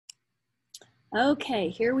Okay,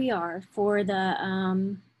 here we are for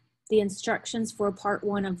the instructions for part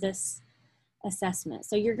 1 of this assessment.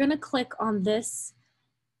 So you're going to click on this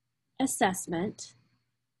assessment.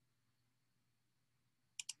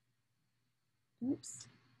 Oops.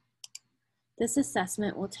 This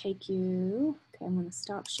assessment will take you, okay, I'm going to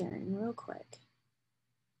stop sharing real quick.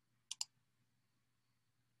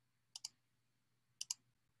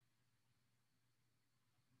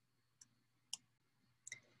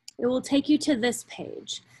 It will take you to this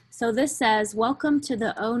page. So this says, welcome to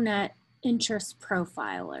the O-Net Interest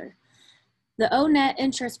Profiler. The O-Net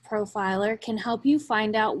Interest Profiler can help you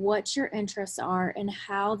find out what your interests are and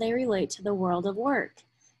how they relate to the world of work.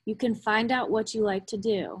 You can find out what you like to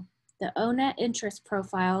do. The O-Net Interest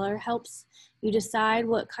Profiler helps you decide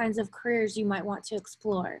what kinds of careers you might want to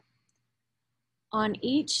explore. On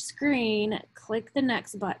each screen, click the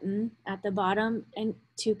next button at the bottom and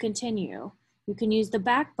to continue. You can use the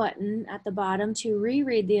back button at the bottom to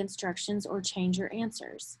reread the instructions or change your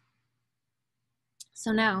answers.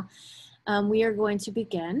 So now we are going to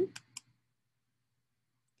begin.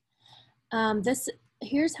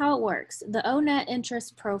 Here's how it works. The O-Net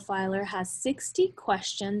Interest Profiler has 60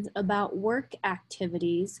 questions about work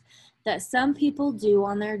activities that some people do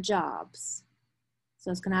on their jobs.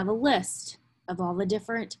 So it's going to have a list of all the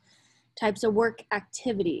different types of work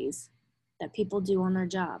activities that people do on their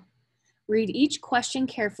job. Read each question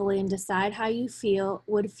carefully and decide how you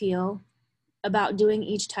would feel about doing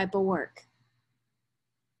each type of work.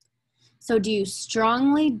 So do you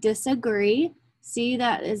strongly disagree? See,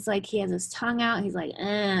 that is like he has his tongue out. He's like,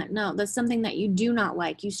 no, that's something that you do not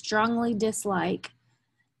like. You strongly dislike.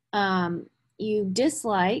 You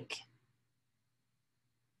dislike.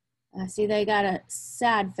 See, they got a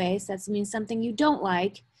sad face. That means something you don't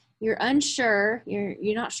like. You're unsure.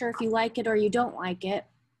 You're not sure if you like it or you don't like it.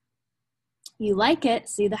 You like it,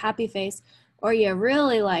 see the happy face, or you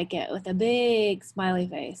really like it with a big smiley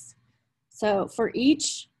face. So for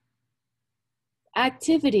each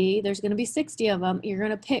activity, there's going to be 60 of them. You're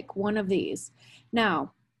going to pick one of these.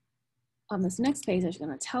 Now, on this next page, I'm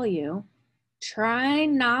going to tell you, try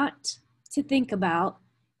not to think about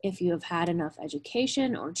if you have had enough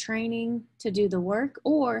education or training to do the work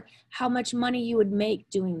or how much money you would make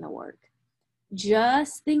doing the work.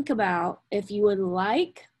 Just think about if you would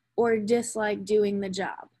like or dislike doing the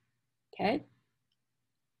job, okay?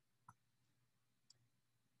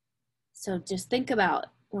 So just think about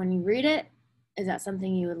when you read it, is that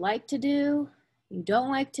something you would like to do, you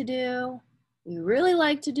don't like to do, you really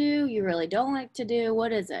like to do, you really don't like to do,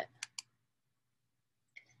 what is it?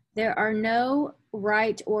 There are no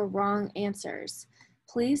right or wrong answers.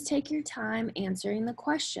 Please take your time answering the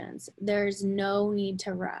questions. There's no need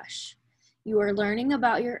to rush. You are learning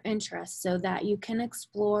about your interests so that you can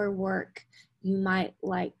explore work you might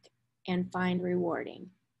like and find rewarding.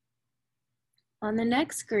 On the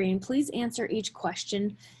next screen, please answer each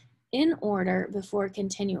question in order before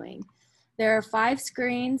continuing. There are 5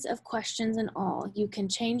 screens of questions in all. You can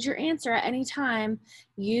change your answer at any time.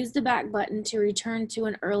 Use the back button to return to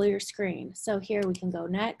an earlier screen. So here we can go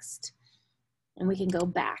next and we can go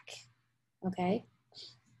back, okay?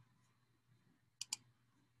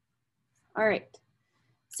 All right,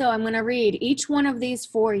 so I'm gonna read each one of these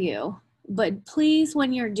for you, but please,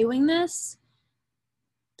 when you're doing this,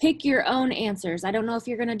 pick your own answers. I don't know if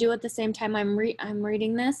you're gonna do it the same time I'm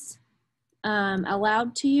reading this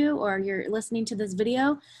aloud to you or you're listening to this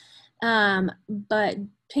video, but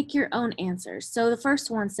pick your own answers. So the first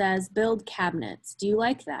one says, build cabinets. Do you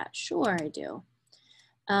like that? Sure, I do.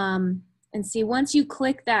 And see, once you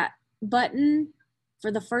click that button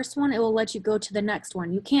for the first one, it will let you go to the next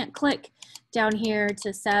one. You can't click down here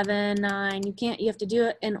to 7, 9. You have to do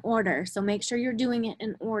it in order. So make sure you're doing it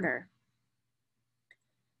in order.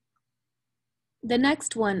 The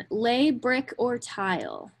next one, lay brick or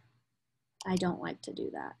tile. I don't like to do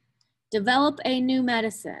that. Develop a new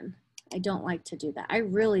medicine. I don't like to do that. I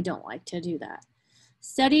really don't like to do that.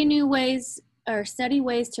 Study ways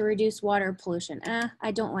to reduce water pollution. I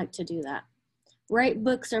don't like to do that. Write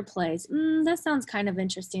books or plays. That sounds kind of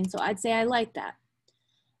interesting, so I'd say I like that.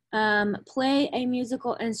 Play a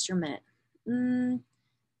musical instrument.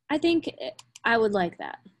 I think I would like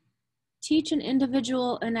that. Teach an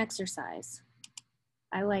individual an exercise.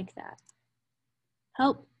 I like that.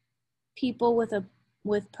 Help people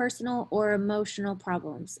with personal or emotional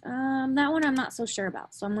problems. That one I'm not so sure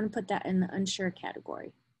about, so I'm going to put that in the unsure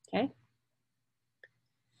category, okay?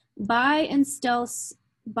 Buy and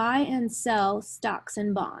sell stocks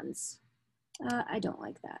and bonds. I don't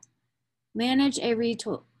like that. Manage a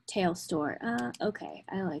retail store. Okay,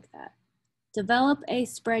 I like that. Develop a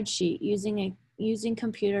spreadsheet using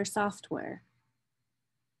computer software.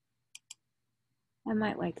 I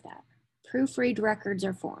might like that. Proofread records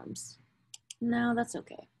or forms. No, that's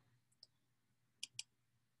okay.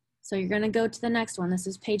 So you're going to go to the next one. This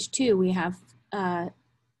is page 2. We have,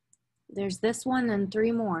 there's this one and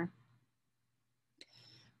 3 more.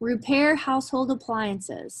 Repair household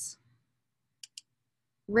appliances.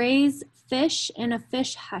 Raise fish in a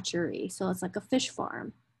fish hatchery. So it's like a fish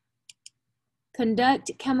farm.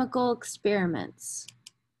 Conduct chemical experiments.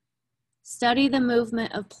 Study the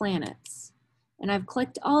movement of planets. And I've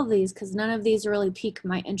clicked all of these because none of these really pique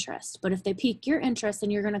my interest. But if they pique your interest, then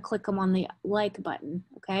you're going to click them on the like button,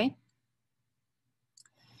 okay?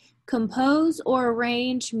 Compose or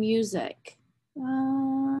arrange music.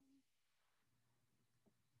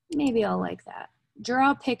 Maybe I'll like that.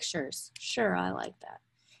 Draw pictures. Sure, I like that.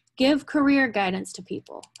 Give career guidance to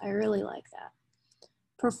people. I really like that.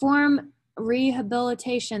 Perform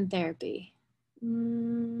rehabilitation therapy.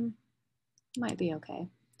 Might be okay.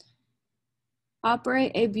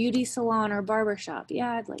 Operate a beauty salon or barbershop.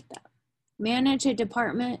 Yeah, I'd like that. Manage a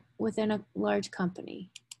department within a large company.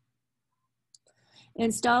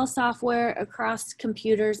 Install software across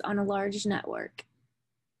computers on a large network.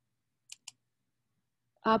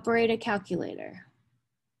 Operate a calculator.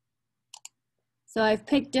 So I've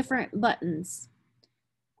picked different buttons.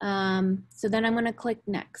 So then I'm going to click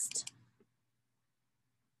next.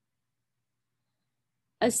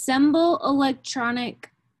 Assemble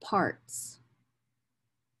electronic parts.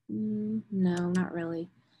 No, not really.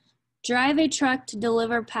 Drive a truck to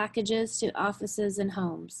deliver packages to offices and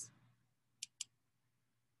homes.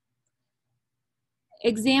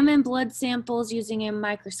 Examine blood samples using a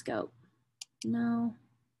microscope. No.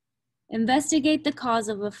 Investigate the cause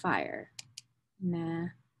of a fire. Nah.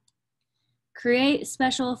 Create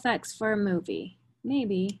special effects for a movie.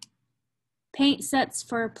 Maybe. Paint sets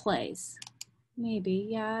for plays. Maybe.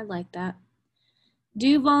 Yeah, I like that.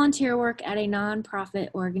 Do volunteer work at a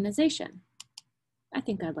nonprofit organization. I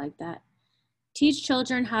think I'd like that. Teach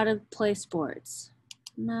children how to play sports.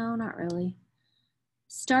 No, not really.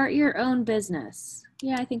 Start your own business.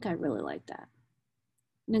 Yeah, I think I really like that.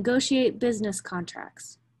 Negotiate business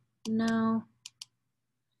contracts. No.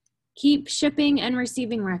 Keep shipping and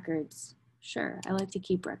receiving records. Sure, I like to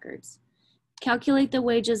keep records. Calculate the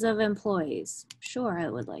wages of employees. Sure, I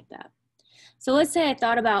would like that. So let's say I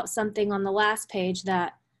thought about something on the last page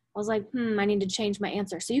that I was like, I need to change my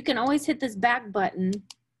answer. So you can always hit this back button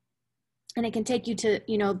and it can take you to,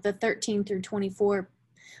 the 13 through 24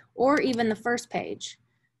 or even the first page.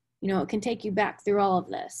 It can take you back through all of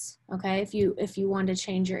this, okay? If you wanted to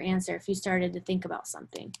change your answer, if you started to think about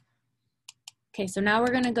something. Okay, so now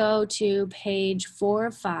we're gonna go to page 4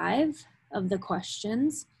 of 5 of the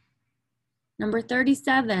questions. Number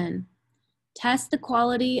 37, test the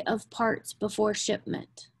quality of parts before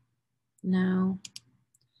shipment. No.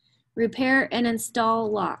 Repair and install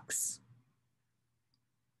locks.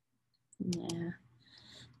 Yeah.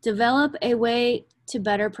 Develop a way to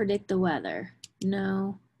better predict the weather.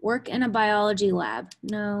 No. Work in a biology lab.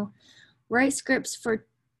 No. Write scripts for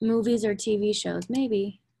movies or TV shows.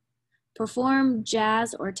 Maybe. Perform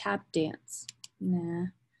jazz or tap dance. Nah.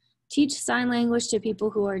 Teach sign language to people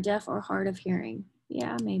who are deaf or hard of hearing.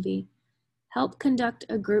 Yeah, maybe. Help conduct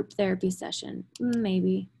a group therapy session.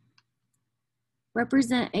 Maybe.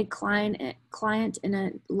 Represent a client in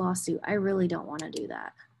a lawsuit. I really don't want to do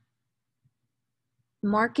that.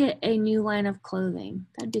 Market a new line of clothing.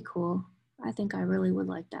 That'd be cool. I think I really would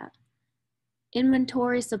like that.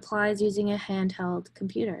 Inventory supplies using a handheld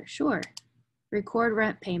computer. Sure. Record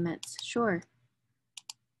rent payments. Sure.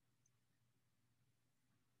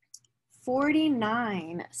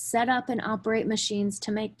 49. Set up and operate machines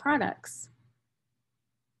to make products.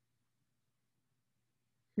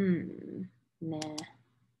 Nah.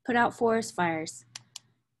 Put out forest fires.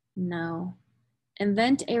 No.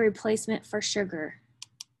 Invent a replacement for sugar.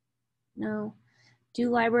 No. Do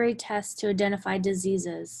library tests to identify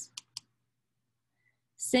diseases.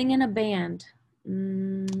 Sing in a band.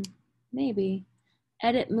 Maybe.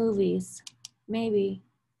 Edit movies. Maybe.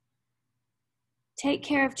 Take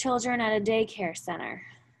care of children at a daycare center.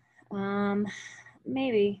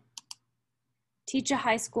 Maybe. Teach a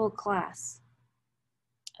high school class.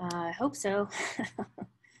 I hope so.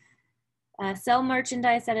 Sell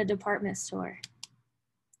merchandise at a department store.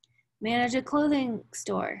 Manage a clothing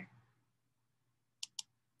store.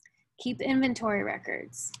 Keep inventory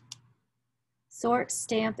records. Sort,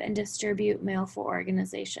 stamp, and distribute mail for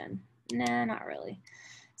organization. Nah, not really.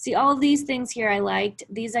 See, all of these things here I liked.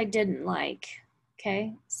 These I didn't like.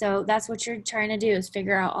 Okay, so that's what you're trying to do, is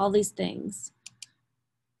figure out all these things.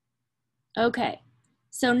 Okay,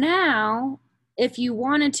 so now If you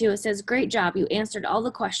wanted to, it says, great job, you answered all the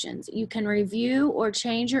questions. You can review or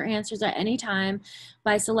change your answers at any time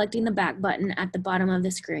by selecting the back button at the bottom of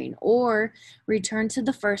the screen, or return to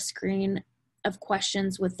the first screen of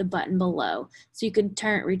questions with the button below. So you can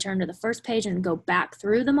return to the first page and go back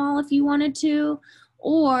through them all if you wanted to,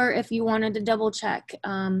 or if you wanted to double check.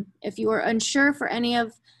 If you were unsure for any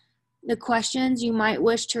of the questions, you might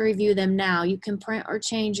wish to review them now. You can print or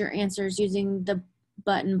change your answers using the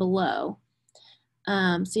button below.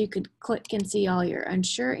 So you could click and see all your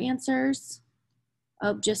unsure answers.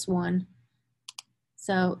 Oh, just one.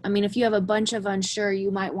 So, I mean, if you have a bunch of unsure, you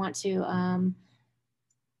might want to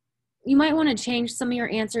change some of your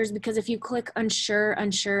answers, because if you click unsure,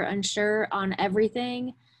 unsure, unsure on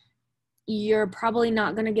everything, you're probably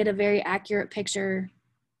not going to get a very accurate picture.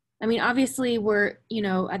 I mean, obviously we're, you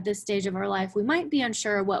know, at this stage of our life, we might be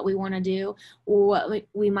unsure of what we want to do or what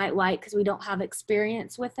we might like because we don't have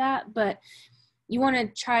experience with that, but you want to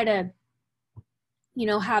try to, you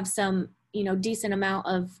know, have some, you know, decent amount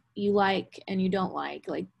of you like and you don't like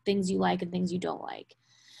things you like and things you don't like.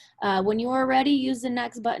 When you are ready, use the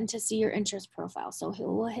next button to see your interest profile. So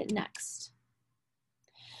we'll hit next.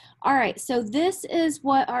 All right, so this is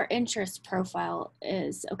what our interest profile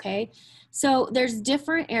is, okay? So there's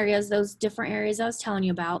different areas, those different areas I was telling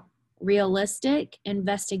you about: realistic,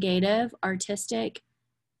 investigative, artistic,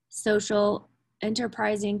 social,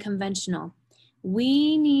 enterprising, conventional.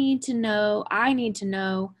 I need to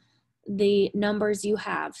know the numbers you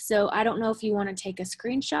have. So I don't know if you want to take a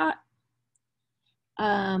screenshot.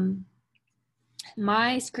 My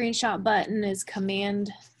screenshot button is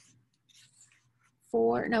Command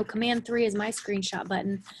 3 is my screenshot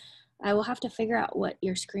button. I will have to figure out what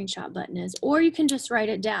your screenshot button is, or you can just write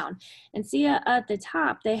it down. And see at the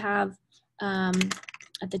top, they have,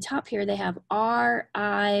 at the top here, they have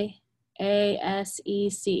RIASEC.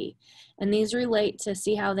 And these relate to,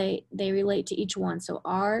 see how they relate to each one. So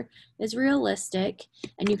R is realistic,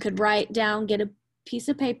 and you could write down, get a piece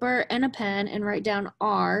of paper and a pen and write down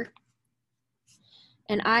R.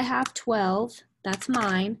 And I have 12, that's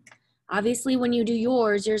mine. Obviously, when you do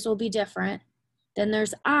yours will be different. Then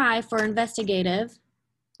there's I for investigative.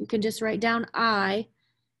 You can just write down I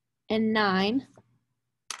and 9.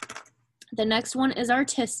 The next one is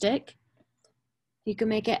artistic. You can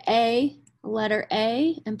make it A, letter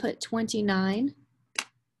A, and put 29.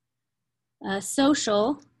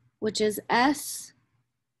 Social, which is S,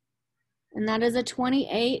 and that is a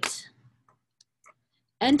 28.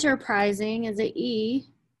 Enterprising is a E,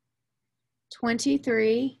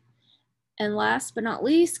 23. And last but not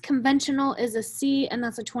least, conventional is a C, and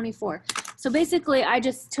that's a 24. So basically, I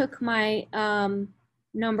just took my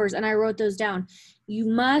numbers and I wrote those down. You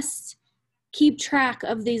must keep track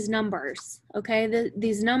of these numbers, okay?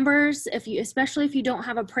 These numbers, especially if you don't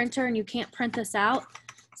have a printer and you can't print this out.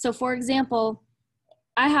 So for example,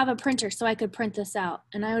 I have a printer, so I could print this out.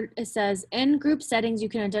 And it says, in group settings, you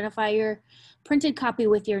can identify your printed copy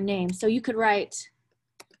with your name. So you could write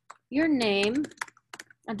your name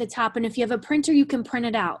at the top, and if you have a printer, you can print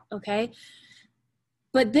it out, okay?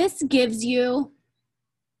 But this gives you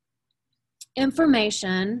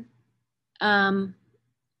information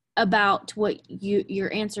about what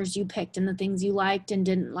your answers you picked and the things you liked and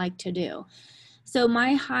didn't like to do. So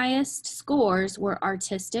my highest scores were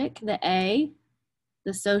artistic, the A,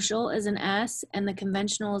 the social is an S, and the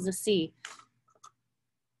conventional is a C.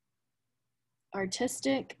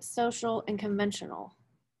 Artistic, social, and conventional.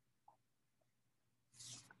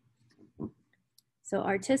 So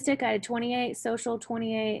artistic, I had 28, social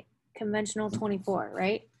 28, conventional 24,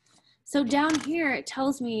 right? So down here, it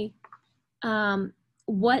tells me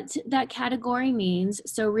what that category means.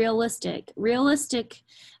 So realistic,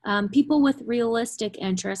 people with realistic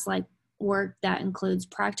interests like work that includes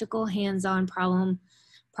practical, hands-on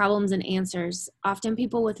problems and answers. Often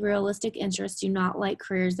people with realistic interests do not like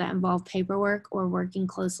careers that involve paperwork or working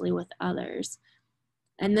closely with others.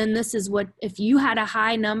 And then this is what, if you had a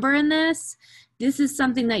high number in this is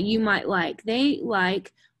something that you might like. They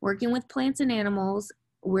like working with plants and animals,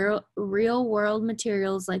 real world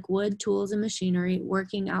materials like wood, tools, and machinery,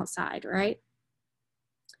 working outside, right?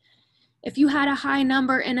 If you had a high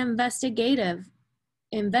number in investigative,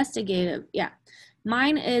 yeah.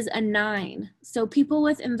 Mine is a 9. So people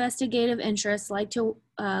with investigative interests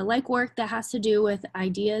like work that has to do with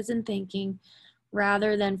ideas and thinking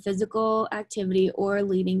rather than physical activity or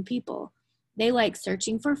leading people. They like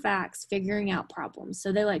searching for facts, figuring out problems.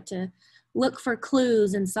 So they like to look for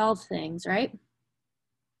clues and solve things, right?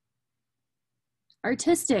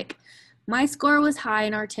 Artistic. My score was high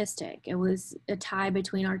in artistic. It was a tie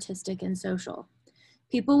between artistic and social.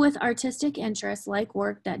 People with artistic interests like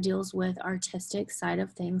work that deals with artistic side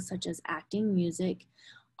of things such as acting, music,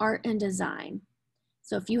 art, and design.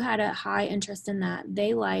 So if you had a high interest in that,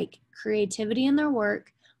 they like creativity in their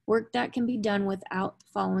work, work that can be done without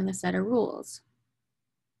following a set of rules.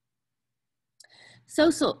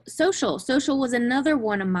 Social was another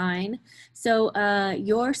one of mine. So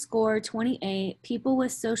your score 28, people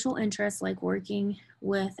with social interests like working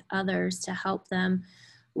with others to help them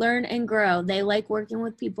learn and grow. They like working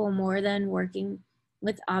with people more than working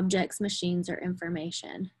with objects, machines, or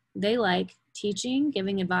information. They like teaching,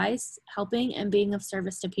 giving advice, helping, and being of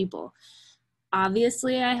service to people.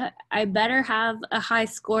 Obviously, I better have a high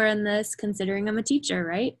score in this considering I'm a teacher,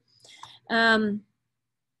 right?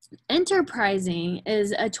 Enterprising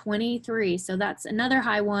is a 23, so that's another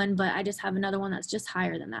high one, but I just have another one that's just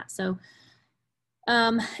higher than that. So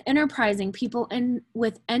enterprising, people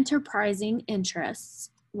with enterprising interests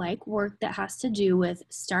like work that has to do with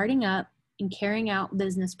starting up and carrying out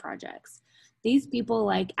business projects. These people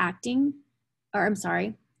like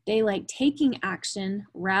they like taking action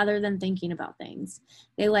rather than thinking about things.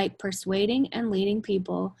 They like persuading and leading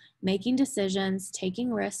people, making decisions,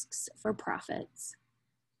 taking risks for profits.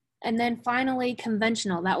 And then finally,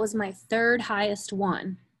 conventional. That was my third highest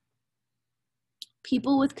one.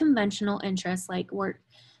 People with conventional interests like work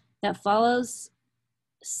that follows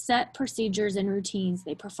set procedures and routines.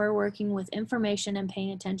 They prefer working with information and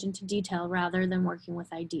paying attention to detail rather than working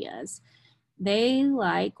with ideas. They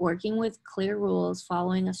like working with clear rules,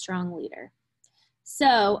 following a strong leader.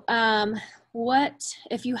 So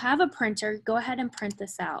if you have a printer, go ahead and print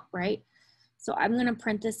this out, right? So I'm going to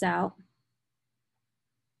print this out.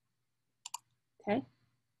 Okay.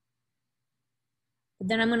 But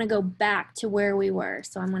then I'm going to go back to where we were.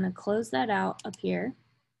 So I'm going to close that out up here.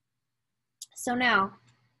 So now,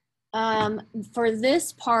 for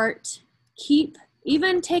this part,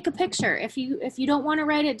 even take a picture. If you don't want to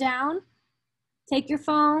write it down, take your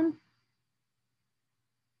phone,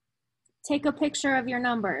 take a picture of your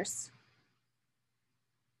numbers.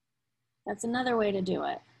 That's another way to do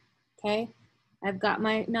it, okay? I've got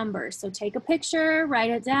my numbers. So take a picture,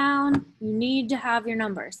 write it down. You need to have your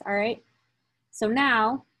numbers, all right? So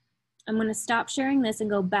now I'm going to stop sharing this and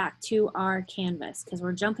go back to our Canvas because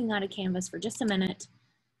we're jumping out of Canvas for just a minute.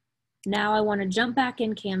 Now I want to jump back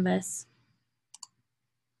in Canvas.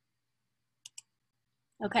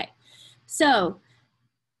 Okay, so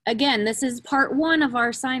again, this is part 1 of our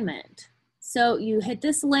assignment. So you hit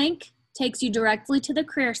this link, takes you directly to the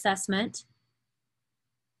career assessment.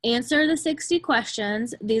 Answer the 60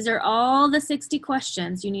 questions. These are all the 60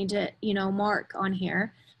 questions you need to, mark on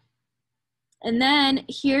here. And then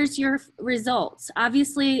here's your results.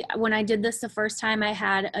 Obviously, when I did this the first time, I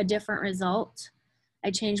had a different result. I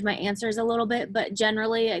changed my answers a little bit, but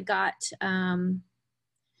generally I got,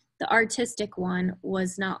 the artistic one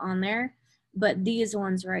was not on there, but these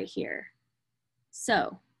ones right here.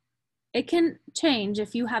 So it can change.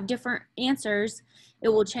 If you have different answers, it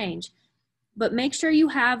will change. But make sure you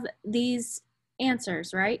have these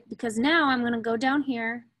answers, right? Because now I'm going to go down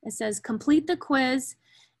here. It says complete the quiz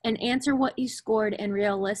and answer what you scored in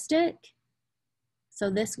realistic. So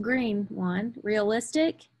this green one,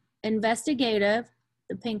 realistic, investigative,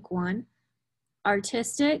 the pink one,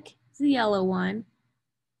 artistic is the yellow one,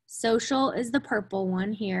 social is the purple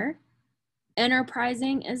one here,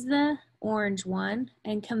 enterprising is the orange one,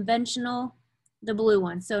 and conventional, the blue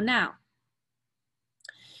one. So now,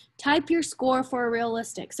 type your score for a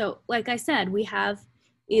realistic. So like I said, we have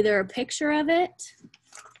either a picture of it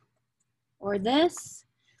or this,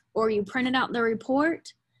 or you printed out the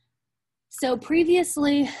report. So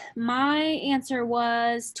previously my answer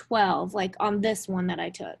was 12, like on this one that I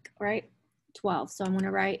took, right? 12, so I'm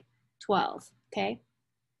gonna write 12, okay?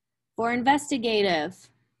 For investigative,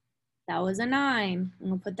 that was a 9, I'm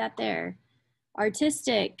gonna put that there.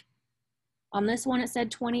 Artistic, on this one it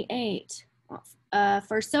said 28.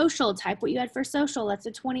 For social, type what you had for social, that's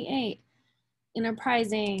a 28.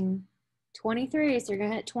 Enterprising, 23, so you're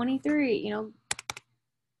gonna hit 23,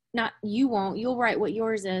 not you won't, you'll write what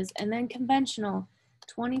yours is. And then conventional,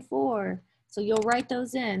 24, so you'll write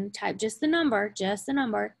those in, type just the number,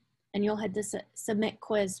 and you'll hit the submit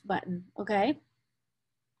quiz button, okay?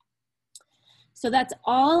 So that's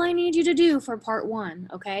all I need you to do for part 1,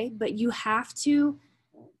 okay? But you have to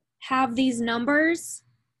have these numbers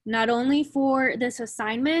not only for this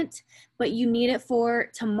assignment, but you need it for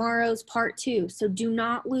tomorrow's part 2. So do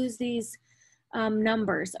not lose these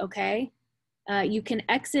numbers, okay? You can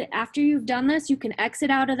exit, after you've done this, you can exit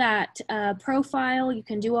out of that profile. You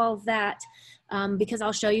can do all of that because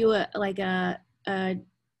I'll show you a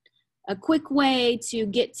a quick way to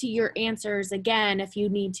get to your answers again if you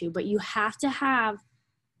need to, but you have to have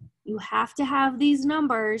these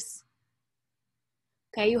numbers.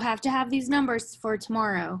 Okay, you have to have these numbers for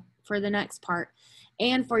tomorrow, for the next part,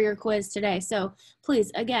 and for your quiz today. So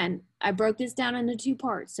please, again, I broke this down into 2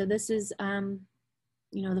 parts. So this is,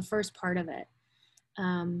 you know, the first part of it.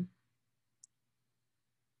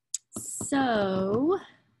 So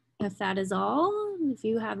if that is all, if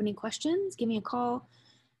you have any questions, give me a call,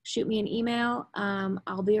 shoot me an email.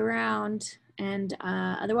 I'll be around, and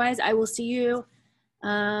otherwise I will see you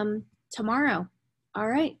tomorrow. All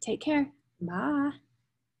right, take care. Bye.